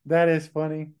 that is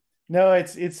funny. No,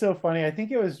 it's so funny. I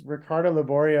think it was Ricardo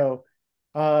Laborio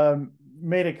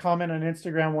made a comment on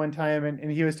Instagram one time,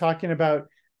 and he was talking about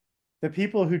the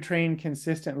people who train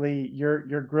consistently,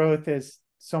 your growth is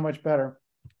so much better.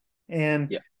 And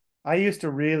Yeah. I used to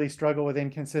really struggle with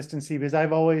inconsistency, because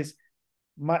I've always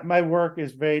my work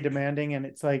is very demanding, and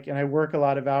it's like, and I work a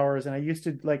lot of hours, and I used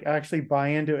to like actually buy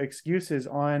into excuses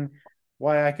on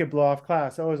why I could blow off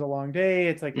class. Oh, it was a long day,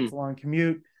 it's like it's Mm. a long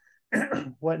commute,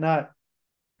 whatnot.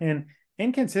 And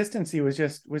inconsistency was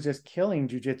just killing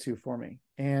jujitsu for me.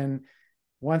 And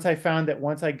once I found that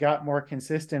once I got more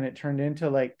consistent, it turned into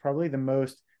like probably the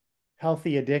most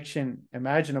healthy addiction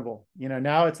imaginable.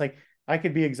 Now it's like I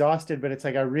could be exhausted, but it's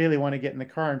like I really want to get in the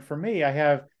car. And for me, I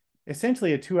have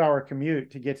essentially a 2-hour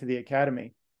commute to get to the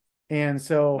academy. And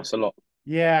so, That's a lot.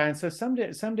 yeah. And so some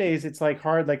days it's like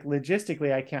hard, like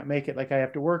logistically, I can't make it. Like I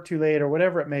have to work too late or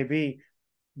whatever it may be.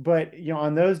 But,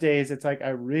 on those days, it's like I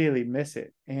really miss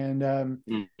it. Mm.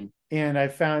 And I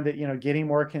found that, getting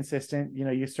more consistent,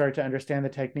 you start to understand the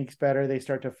techniques better. They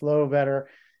start to flow better.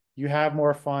 You have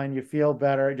more fun. You feel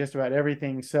better, just about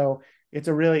everything. So it's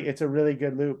a really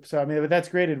good loop. So, I mean, but that's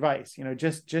great advice,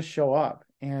 just show up.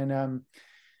 And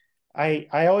I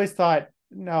always thought,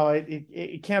 no,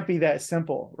 it can't be that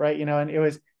simple. Right. And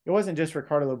it wasn't just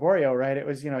Ricardo Laborio, right? It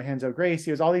was, Henzo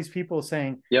Gracie. It was all these people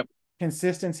saying, Yep.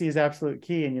 consistency is absolute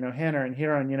key. And, Henner and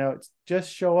Huron, it's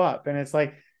just show up. And it's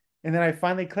like, and then I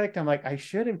finally clicked. I'm like, I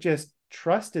should have just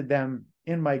trusted them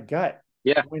in my gut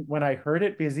Yeah. when I heard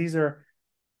it, because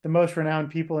the most renowned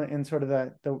people in sort of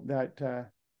the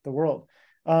world.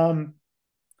 Um,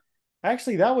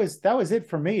 Actually, that was it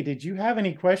for me. Did you have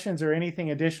any questions or anything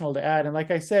additional to add? And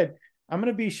like I said, I'm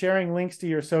going to be sharing links to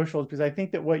your socials because I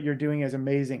think that what you're doing is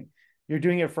amazing. You're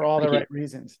doing it for all the Thank you. right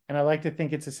reasons. And I like to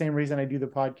think it's the same reason I do the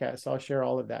podcast. So I'll share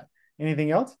all of that.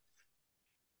 Anything else?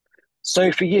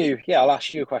 So for you, yeah, I'll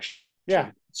ask you a question.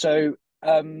 Yeah. So,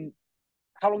 how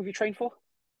long have you trained for?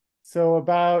 So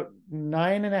about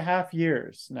 9.5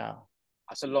 years now.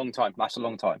 That's a long time. That's a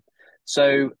long time.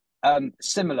 So,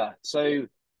 similar. So,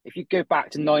 if you go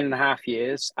back to 9.5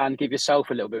 years and give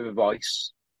yourself a little bit of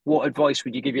advice, what advice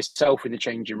would you give yourself in the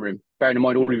changing room, bearing in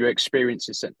mind all of your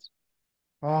experiences since?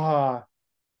 Ah,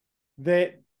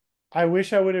 that I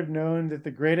wish I would have known that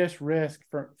the greatest risk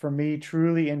for me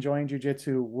truly enjoying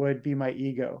jujitsu would be my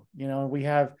ego. We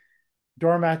have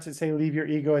doormats that say leave your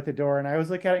ego at the door. And I always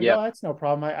look at it and go, Yeah, oh, that's no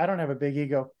problem. I don't have a big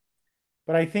ego.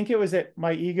 But I think it was that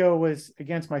my ego was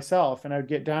against myself and I would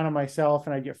get down on myself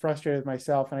and I'd get frustrated with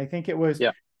myself. And I think it was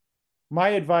yeah, my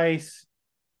advice.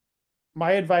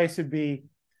 My advice would be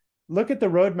look at the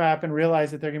roadmap and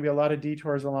realize that there are going to be a lot of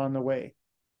detours along the way.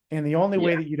 And the only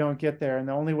way yeah, that you don't get there and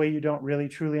the only way you don't really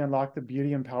truly unlock the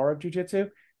beauty and power of jujitsu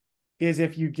is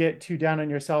if you get too down on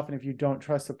yourself and if you don't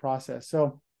trust the process.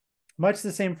 So much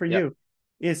the same for yeah. you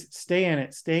is stay in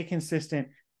it, stay consistent,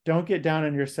 don't get down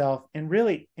on yourself and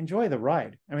really enjoy the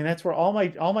ride. I mean, that's where all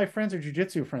my friends are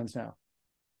jujitsu friends now.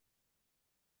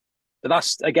 But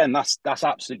that's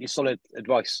absolutely solid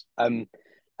advice. And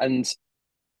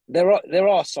there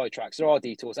are sidetracks, there are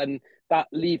detours, and that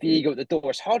leave the ego at the door.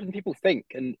 It's harder than people think,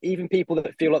 and even people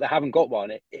that feel like they haven't got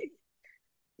one,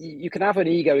 you can have an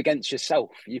ego against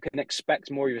yourself. You can expect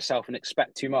more of yourself and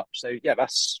expect too much. So yeah,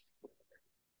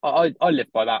 I live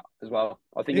by that as well.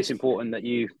 I think it's It, important that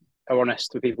you are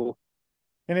honest with people.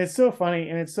 and it's so funny.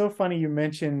 And it's so funny you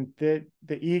mentioned that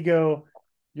the ego,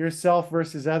 yourself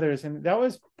versus others. And that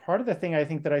was part of the thing I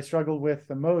think that I struggled with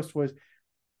the most was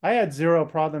I had zero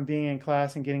problem being in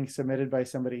class and getting submitted by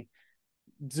somebody.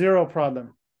 Zero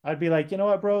problem. I'd be like, you know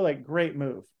what, bro? Like, great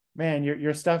move. Man,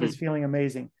 your stuff is Mm. feeling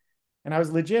amazing. And I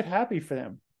was legit happy for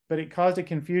them. But it caused a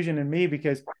confusion in me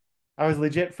because I was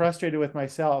legit frustrated with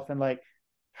myself and like,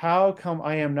 how come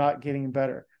I am not getting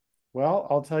better? Well,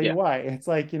 I'll tell you Yeah, why. It's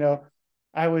like,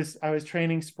 I was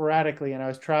training sporadically and I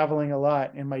was traveling a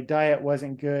lot and my diet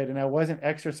wasn't good and I wasn't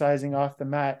exercising off the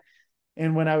mat.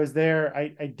 And when I was there,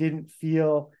 I didn't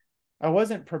feel I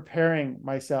wasn't preparing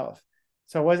myself.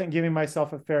 So I wasn't giving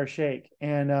myself a fair shake.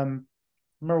 And I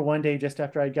remember one day just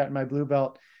after I'd gotten my blue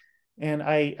belt and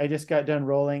I just got done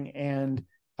rolling and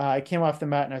I came off the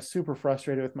mat and I was super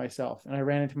frustrated with myself. And I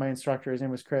ran into my instructor. His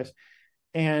name was Chris.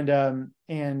 And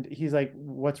he's like,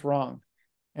 "What's wrong?"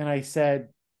 And I said,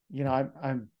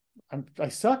 I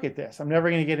suck at this. I'm never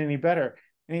going to get any better."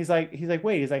 And he's like,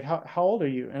 "Wait." He's like, "How old are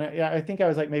you?" And I think I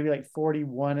was like maybe like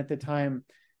 41 at the time.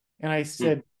 And I mm.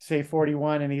 said, "Say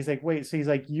 41." And he's like, "Wait." So he's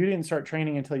like, "You didn't start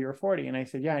training until you were 40." And I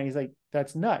said, "Yeah." And he's like,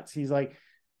 "That's nuts." He's like,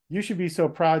 "You should be so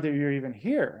proud that you're even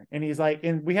here." And he's like,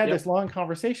 and we had Yeah, this long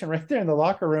conversation right there in the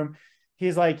locker room.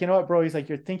 He's like, "You know what, bro?" He's like,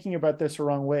 "You're thinking about this the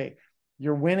wrong way.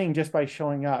 You're winning just by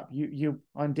showing up. You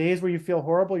on days where you feel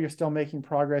horrible, you're still making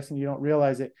progress and you don't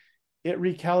realize it." It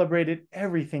recalibrated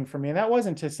everything for me. And that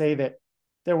wasn't to say that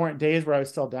there weren't days where I was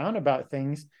still down about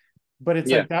things, but it's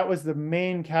yeah, like that was the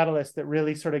main catalyst that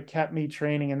really sort of kept me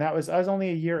training. And I was only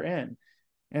a year in.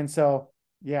 And so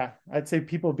yeah, I'd say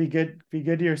people be good to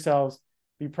yourselves,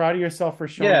 be proud of yourself for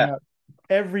showing yeah, up.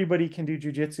 Everybody can do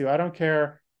jujitsu. I don't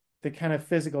care the kind of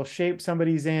physical shape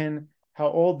somebody's in, how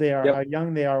old they are, yep, how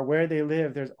young they are, where they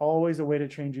live. There's always a way to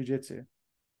train jujitsu.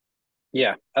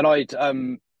 yeah. And I'd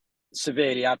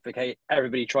severely advocate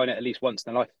everybody trying it at least once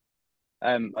in their life.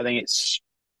 I think it's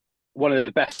one of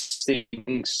the best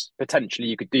things potentially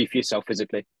you could do for yourself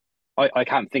physically. I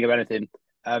can't think of anything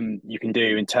you can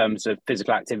do in terms of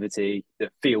physical activity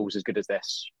that feels as good as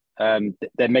this.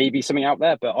 There may be something out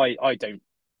there, but I don't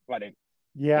think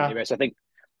Yeah. there is. I think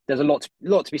there's a lot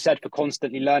to be said for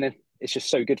constantly learning. It's just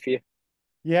so good for you.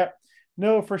 Yeah.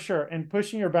 No, for sure. And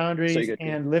pushing your So boundaries good for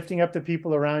you. and lifting up the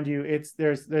people around you,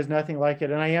 there's nothing like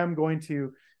it. And I am going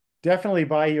to definitely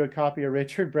buy you a copy of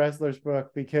Richard Bresler's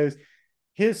book because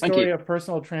his Thank you. story of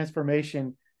personal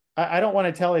transformation, I don't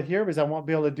want to tell it here because I won't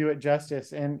be able to do it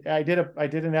justice. And I did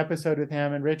an episode with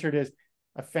him, and Richard is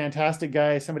a fantastic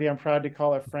guy, somebody I'm proud to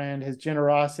call a friend. His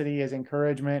generosity, his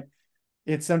encouragement,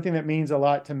 it's something that means a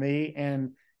lot to me.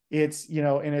 And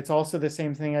and it's also the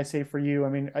same thing I say for you. I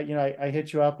mean, I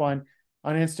hit you up on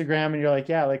Instagram and you're like,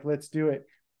 yeah, like let's do it.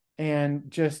 And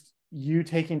just you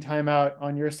taking time out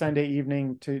on your Sunday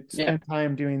evening to Yeah, spend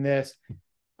time doing this,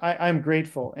 I'm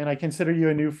grateful, and I consider you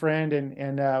a new friend,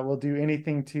 and we'll do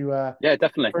anything to Yeah,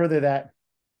 definitely. further that.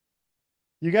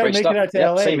 You got to Great make it stuff. out to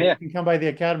Yep, LA. same You here. can come by the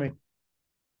academy.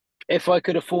 If I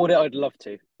could afford it, I'd love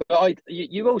to. But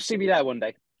you will see me there one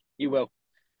day. You will.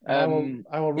 I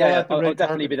will roll Yeah, out the I'll red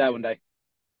definitely carpet be for there you. one day.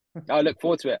 I look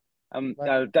forward to it. But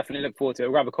I'll definitely look forward to it.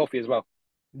 We'll grab a coffee as well.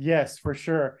 yes, for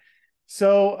sure.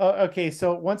 So, okay.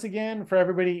 So once again, for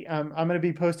everybody, I'm going to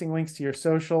be posting links to your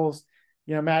socials.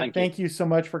 Matt, Thank you. thank you so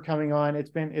much for coming on. It's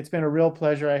been a real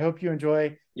pleasure. I hope you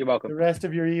enjoy You're the welcome. rest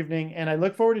of your evening, and I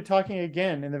look forward to talking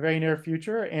again in the very near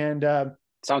future. And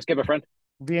Sounds good, my friend.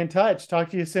 be in touch.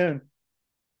 Talk to you soon.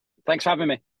 Thanks for having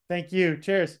me. Thank you.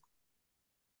 Cheers.